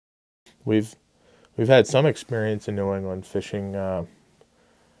We've had some experience in New England fishing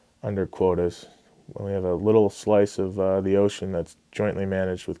under quotas. We have a little slice of the ocean that's jointly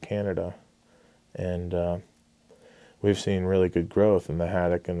managed with Canada, and we've seen really good growth in the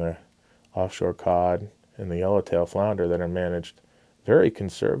haddock and the offshore cod and the yellowtail flounder that are managed very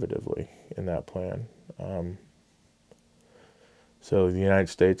conservatively in that plan. So the United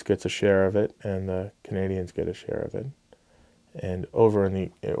States gets a share of it, and the Canadians get a share of it. And over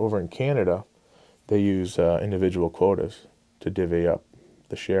in Canada, they use individual quotas to divvy up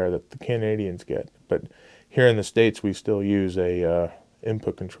the share that the Canadians get. But here in the States, we still use a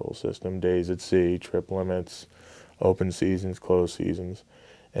input control system: days at sea, trip limits, open seasons, closed seasons.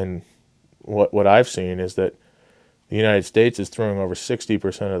 And what I've seen is that the United States is throwing over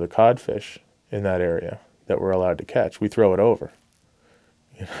 60% of the codfish in that area that we're allowed to catch. We throw it over.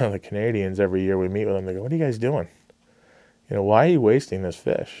 The Canadians, every year we meet with them, they go, "What are you guys doing? Why are you wasting this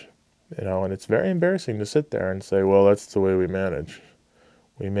fish?" And it's very embarrassing to sit there and say, "Well, that's the way we manage.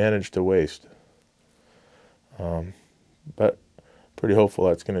 We manage to waste." But pretty hopeful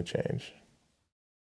that's going to change.